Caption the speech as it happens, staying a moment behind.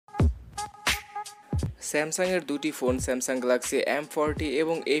Samsung এর দুটি phone Samsung Galaxy M40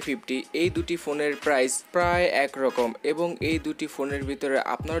 এবং A50 এই দুটি ফোনের প্রাইস প্রায় একরকম এবং এই দুটি ফোনের ভিতরে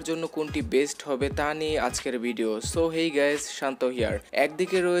আপনার জন্য কোনটি বেস্ট হবে তা নিয়ে আজকের video. So hey guys, Shanto here.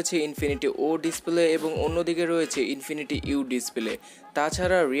 একদিকে রয়েছে ইনফিনিটি ও ডিসপ্লে এবং অন্যদিকে রয়েছে ইনফিনিটি ইউ ডিসপ্লে।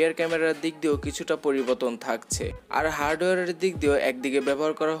 তাছাড়া রিয়ার ক্যামেরার দিক দিয়েও কিছুটা পরিবর্তন থাকছে, আর হার্ডওয়্যারের দিক দিয়েও একদিকে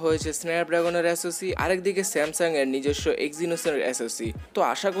ব্যবহার করা হয়েছে স্ন্যাপড্রাগনের এসওসি, আরেকদিকে স্যামসাং এর নিজস্ব এক্সিনোসের এসওসি। তো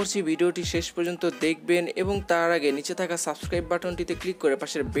আশা করছি ভিডিওটি শেষ পর্যন্ত দেখবেন এবং তার আগে নিচে থাকা সাবস্ক্রাইব বাটনটিতে ক্লিক করে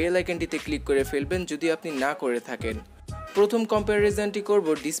পাশের বেল আইকনটিতে ক্লিক করে ফেলবেন যদি আপনি না করে থাকেন। প্রথম কম্প্যারিজনটি করব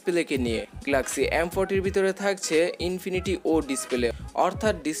ডিসপ্লেকে নিয়ে। গ্যালাক্সি M40 ভিতরে থাকছে ইনফিনিটি ও ডিসপ্লে,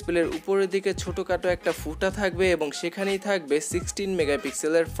 অর্থাৎ ডিসপ্লের উপরের দিকে ছোটখাটো একটা ফুটা থাকবে এবং সেখানেই থাকবে 16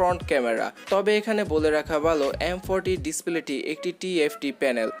 মেগাপিক্সেলের ফ্রন্ট ক্যামেরা। তবে এখানে বলে রাখা ভালো, M40 ডিসপ্লেটি একটি TFT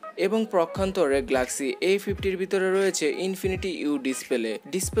প্যানেল এবং পক্ষান্তরে গ্যালাক্সি A50 ভিতরে রয়েছে ইনফিনিটি ইউ ডিসপ্লে।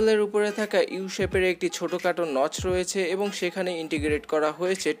 ডিসপ্লের উপরে থাকা ইউ শেপের একটি ছোটখাটো নচ রয়েছে এবং সেখানে ইন্টিগ্রেট করা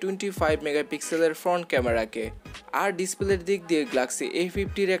হয়েছে 25 মেগাপিক্সেলের ফ্রন্ট ক্যামেরাকে। আর ডিসপ্লের দিক দিয়ে গ্যালাক্সি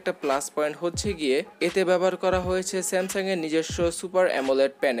A50 একটা প্লাস পয়েন্ট হচ্ছে গিয়ে এতে ব্যবহার করা হয়েছে স্যামসাং এর নিজস্ব সুপার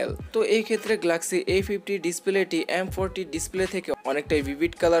অ্যামোলেড প্যানেল। তো এই ক্ষেত্রে গ্যালাক্সি A50 ডিসপ্লেটি M40 ডিসপ্লে থেকে অনেকটাই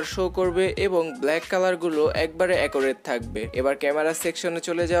ভিভিড কালার শো করবে এবং ব্ল্যাক কালারগুলো একবারে অ্যাকুরেট থাকবে। এবার ক্যামেরা সেকশনে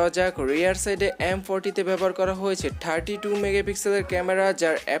চলে যাওয়া যাক। রিয়ার সাইডে M40 তে ব্যবহার করা হয়েছে 32 মেগাপিক্সেলের ক্যামেরা,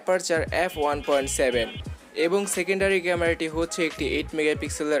 যার অ্যাপারচার f1.7 এবং সেকেন্ডারি ক্যামেরাটি হচ্ছে একটি 8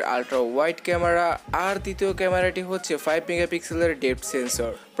 মেগাপিক্সেলের আলট্রা ওয়াইড ক্যামেরা, আর তৃতীয় ক্যামেরাটি হচ্ছে 5 মেগাপিক্সেলের ডেপথ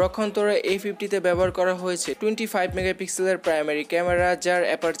সেন্সর। পক্ষান্তরে A50 তে ব্যবহার করা হয়েছে 25 মেগাপিক্সেলের প্রাইমারি ক্যামেরা, যার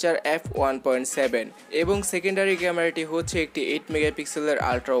অ্যাপারচার f1.7 এবং সেকেন্ডারি ক্যামেরাটি হচ্ছে একটি 8 মেগাপিক্সেলের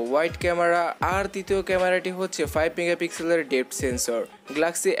আলট্রা ওয়াইড ক্যামেরা, আর তৃতীয় ক্যামেরাটি হচ্ছে 5 মেগাপিক্সেলের ডেপথ সেন্সর,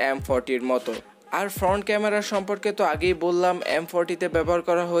 গ্যালাক্সি M40 মতো। আর ফ্রন্ট ক্যামেরা সম্পর্কে তো আগেই বললাম, M40 তে ব্যবহার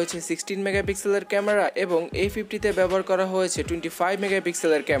করা হয়েছে 16 মেগাপিক্সেলের ক্যামেরা এবং A50 তে ব্যবহার করা হয়েছে 25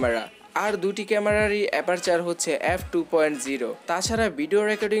 মেগাপিক্সেলের ক্যামেরা, আর দুটি ক্যামেরারই অ্যাপারচার হচ্ছে f2.0। তাছাড়া ভিডিও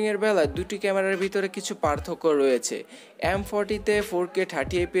রেকর্ডিং এর বেলা দুটি ক্যামেরার ভিতরে কিছু পার্থক্য রয়েছে। M40 তে 4K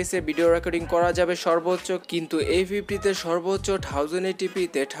 30fps এ ভিডিও রেকর্ডিং করা যাবে সর্বোচ্চ, কিন্তু A50 তে সর্বোচ্চ 1080p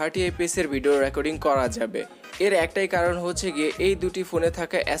তে 30fps এর ভিডিও রেকর্ডিং করা যাবে। এর একটাই কারণ হচ্ছে গিয়ে এই দুটি ফোনে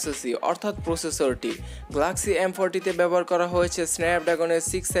থাকা এসওসি অর্থাৎ প্রসেসরটি। গ্যালাক্সি M40 তে ব্যবহার করা হয়েছে স্ন্যাপড্রাগনের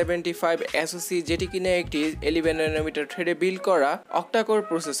 675 এসওসি, যেটি কিনা একটি 11 ন্যানোমিটার থ্রেডে বিল্ড করা অক্টাকোর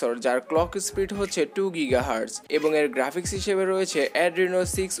প্রসেসর, যার ক্লক স্পিড হচ্ছে 2 গিগাহার্টজ এবং এর গ্রাফিক্স হিসেবে রয়েছে অ্যাড্রিনো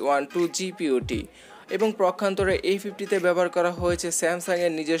 612 জিপিইউটি। এবং পক্ষান্তরে A50 তে ব্যবহার করা হয়েছে স্যামসাং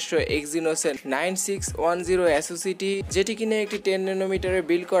এর নিজস্ব এক্সিনোসের 9610 এসওসিটি, যেটি কিনা একটি 10 ন্যানোমিটারে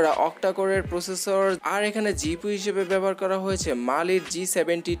বিল্ড করা অক্টাকোরের প্রসেসর, আর এখানে জিপিইউ হিসেবে ব্যবহার করা হয়েছে মালির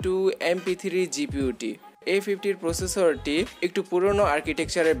G72 MP3 জিপিইউটি। A50 প্রসেসরটি একটু পুরনো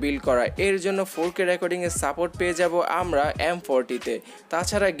আর্কিটেকচারে বিল্ড করা, এর জন্য 4K রেকর্ডিং এর সাপোর্ট পেয়ে যাব আমরা M40 তে।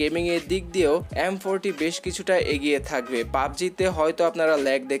 তাছাড়া গেমিং এর দিক দিয়েও M40 বেশ কিছুটা এগিয়ে থাকবে। পাবজিতে হয়তো আপনারা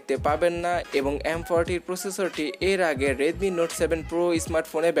ল্যাগ দেখতে পাবেন না এবং M40 প্রসেসরটি এর আগে Redmi Note 7 Pro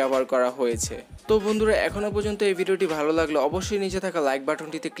স্মার্টফোনে ব্যবহার করা হয়েছে। তো বন্ধুরা, এখনো পর্যন্ত এই ভিডিওটি ভালো লাগলে অবশ্যই নিচে থাকা লাইক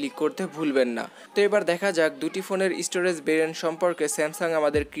বাটনটিতে ক্লিক করতে ভুলবেন না। তো এবার দেখা যাক দুটি ফোনের স্টোরেজ ভেরিয়েন্ট সম্পর্কে স্যামসাং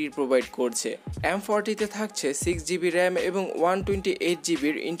আমাদের কি প্রোভাইড করছে। M40 তে থাকছে 6GB র্যাম এবং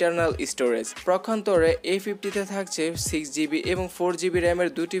 128GBর ইন্টারনাল স্টোরেজ। পক্ষান্তরে A50 তে থাকছে 6GB এবং 4GB র্যামের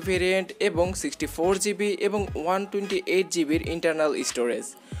দুটি ভেরিয়েন্ট এবং 64GB এবং 128GBর ইন্টারনাল স্টোরেজ।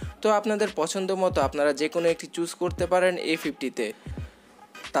 তো আপনাদের পছন্দ মতো আপনারা যে কোনো একটি চুজ করতে পারেন A50 তে।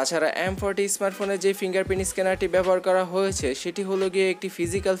 তাছাড়া M40 স্মার্টফোনে যে ফিঙ্গারপ্রিন্ট স্ক্যানারটি ব্যবহার করা হয়েছে সেটি হলো গিয়ে একটি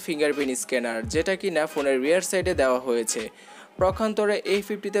ফিজিক্যাল ফিঙ্গারপ্রিন্ট স্ক্যানার, যেটা কিনা ফোনের রিয়ার সাইডে দেওয়া হয়েছে। পক্ষান্তরে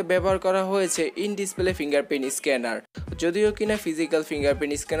A50 তে ব্যবহার করা হয়েছে ইন ডিসপ্লে ফিঙ্গারপ্রিন্ট স্ক্যানার। যদিও কিনা ফিজিক্যাল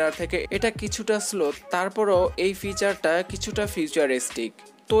ফিঙ্গারপ্রিন্ট স্ক্যানার থেকে এটা কিছুটা স্লো, তারপরও এই ফিচারটা কিছুটা ফিউচারিস্টিক।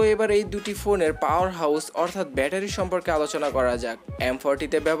 তো এবার এই দুটি ফোনের পাওয়ার হাউস অর্থাৎ ব্যাটারি সম্পর্কে আলোচনা করা যাক। M40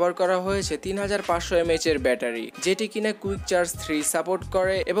 তে ব্যবহার করা হয়েছে 3500 mAh এর ব্যাটারি, যেটি কিনা কুইক চার্জ 3 সাপোর্ট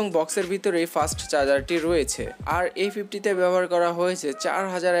করে এবং বক্সের ভিতরেই ফাস্ট চার্জারটি রয়েছে। আর A50 তে ব্যবহার করা হয়েছে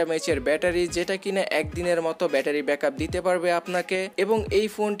 4000 mAh এর ব্যাটারি, যেটা কিনা একদিনের মতো ব্যাটারি ব্যাকআপ দিতে পারবে আপনাকে এবং এই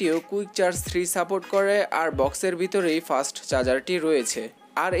ফোনটিও কুইক চার্জ 3 সাপোর্ট করে আর বক্সের ভিতরেই ফাস্ট চার্জারটি রয়েছে।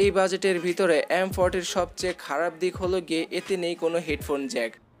 আর এই বাজেটের ভিতরে M40 সবচেয়ে খারাপ দিক হলো গিয়ে এতে নেই কোনো হেডফোন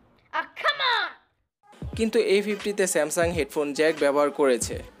জ্যাক। কিন্তু A50-তে স্যামসাং হেডফোন জ্যাক ব্যবহার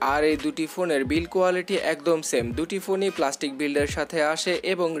করেছে। আর এই দুটি ফোনের বিল্ড কোয়ালিটি একদম সেম। দুটি ফোনই প্লাস্টিক বিল্ডের সাথে আসে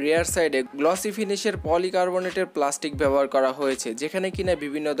এবং রিয়ার সাইডে গ্লসি ফিনিশের পলিকার্বনেটের প্লাস্টিক ব্যবহার করা হয়েছে, যেখানে কিনা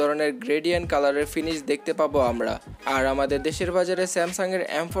বিভিন্ন ধরনের গ্রেডিয়েন্ট কালারের ফিনিশ দেখতে পাবো আমরা। আর আমাদের দেশের বাজারে স্যামসাং এর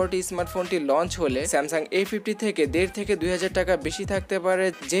M40 স্মার্টফোনটি লঞ্চ হলে স্যামসাং A50 থেকে 1.5 থেকে 2,000 টাকা বেশি থাকতে পারে,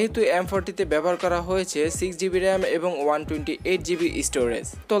 যেহেতু M40-তে ব্যবহার করা হয়েছে 6GB র্যাম এবং 128GB স্টোরেজ।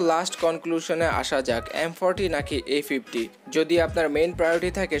 তো লাস্ট কনক্লুশনে আসা যাক, M40 নাকি A50। যদি আপনার মেইন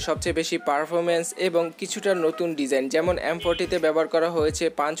প্রায়োরিটি থাকে সবচেয়ে বেশি পারফরমেন্স এবং কিছুটা নতুন ডিজাইন, যেমন M40-তে ব্যবহার করা হয়েছে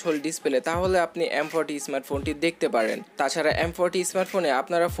 5 হোল ডিসপ্লে, তাহলে আপনি M40 স্মার্টফোনটি দেখতে পারেন। তাছাড়া M40 স্মার্টফোনে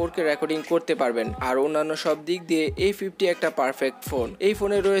আপনারা 4K রেকর্ডিং করতে পারবেন। আর অন্যান্য সব দিক দিয়ে A50 একটা পারফেক্ট ফোন। এই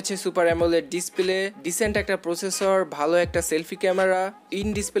ফোনে রয়েছে সুপার অ্যামোলেড ডিসপ্লে, ডিসেন্ট একটা প্রসেসর, ভালো একটা selfie camera, in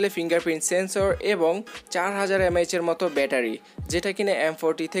display fingerprint sensor এবং 4000 mAh এর মতো ব্যাটারি, যেটা কিনা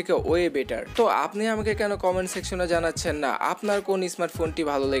M40 থেকে ওয়ে বেটার। তো আপনি আমাকে কেন কমেন্ট সেকশনে জানাচ্ছেন না আপনার কোন স্মার্টফোনটি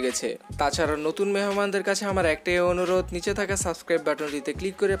ভালো লেগেছে? তাছাড়া নতুন মেহমানদের কাছে আমার একটাই অনুরোধ, নিচে থাকা সাবস্ক্রাইব বাটনটিতে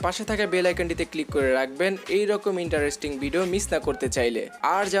ক্লিক করে পাশে থাকা বেল আইকনটিতে ক্লিক করে রাখবেন এই রকম ইন্টারেস্টিং ভিডিও মিস না করতে চাইলে।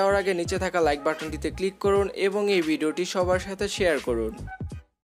 আর যাওয়ার আগে নিচে থাকা লাইক বাটনটিতে ক্লিক করুন এবং এই ভিডিওটি সবার সাথে শেয়ার করুন।